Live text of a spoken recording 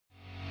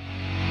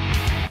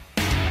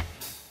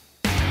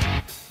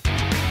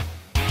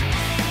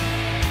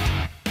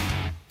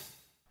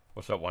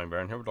What's up, Wayne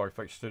Barron here with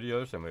Audio-Technica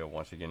Studios, and we are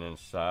once again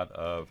inside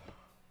of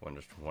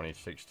Windows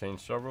 2016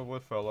 Server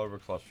with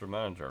Failover Cluster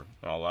Manager.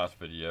 In our last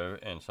video,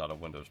 inside of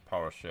Windows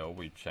PowerShell,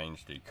 we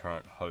changed the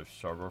current host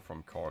server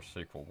from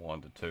car-SQL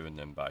 1 to 2 and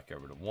then back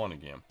over to 1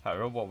 again.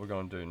 However, what we're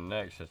going to do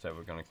next is that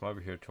we're going to come over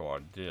here to our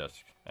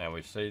disk, and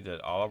we see that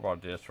all of our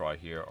disks right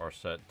here are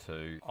set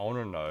to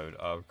owner node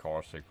of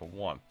car-SQL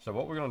 1. So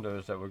what we're going to do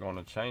is that we're going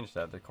to change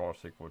that to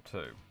car-SQL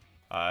 2.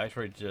 I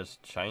actually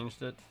just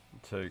changed it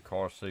to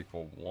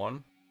car-SQL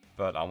 1.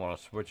 But I want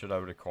to switch it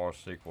over to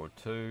car-SQL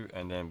 2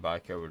 and then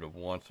back over to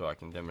 1 so I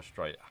can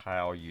demonstrate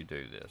how you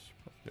do this.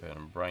 Let's go ahead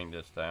and bring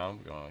this down.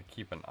 We're going to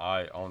keep an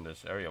eye on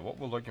this area. What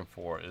we're looking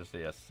for is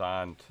the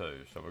assign to.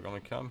 So we're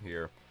going to come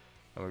here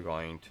and we're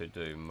going to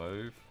do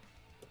move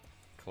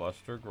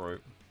cluster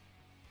group.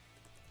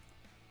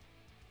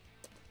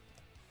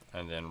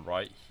 And then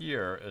right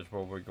here is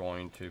where we're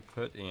going to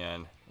put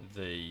in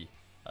the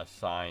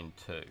assign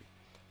to.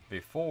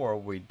 Before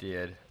we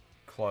did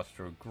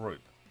cluster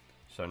group.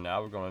 So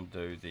now we're going to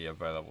do the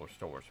available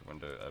storage. We're going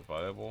to do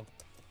available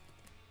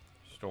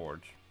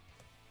storage.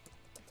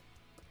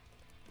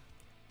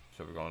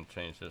 So we're going to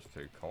change this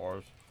to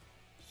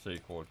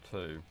car-SQL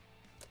 2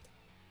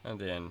 and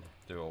then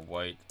do a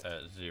wait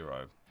at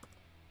 0.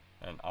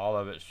 And all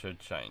of it should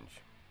change.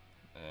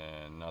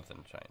 And nothing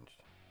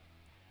changed.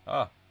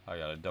 I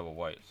got a double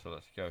wait. So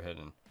let's go ahead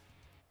and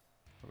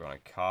we're going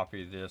to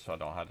copy this so I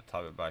don't have to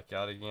type it back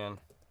out again.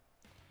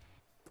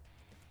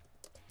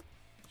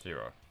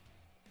 0.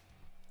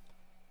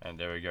 And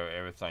there we go,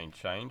 everything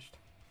changed.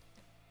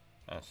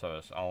 And so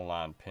it's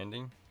online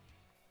pending.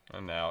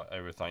 And now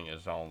everything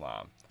is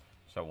online.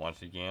 So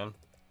once again,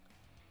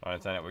 the only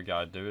thing that we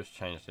gotta do is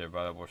change the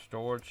available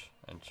storage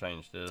and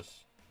change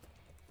this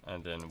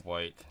and then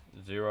wait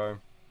 0.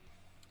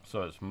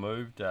 So it's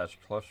move dash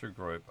cluster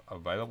group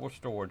available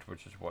storage,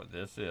 which is what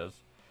this is,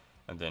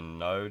 and then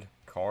node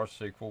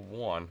car-SQL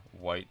 1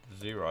 wait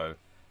 0.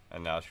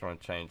 And now it's going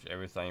to change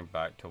everything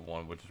back to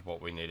 1, which is what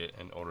we needed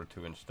in order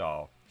to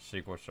install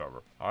SQL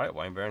Server. Alright,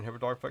 Wayne Barron here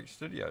with Audio-Technica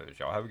Studios.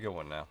 Y'all have a good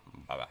one now.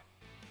 Bye-bye.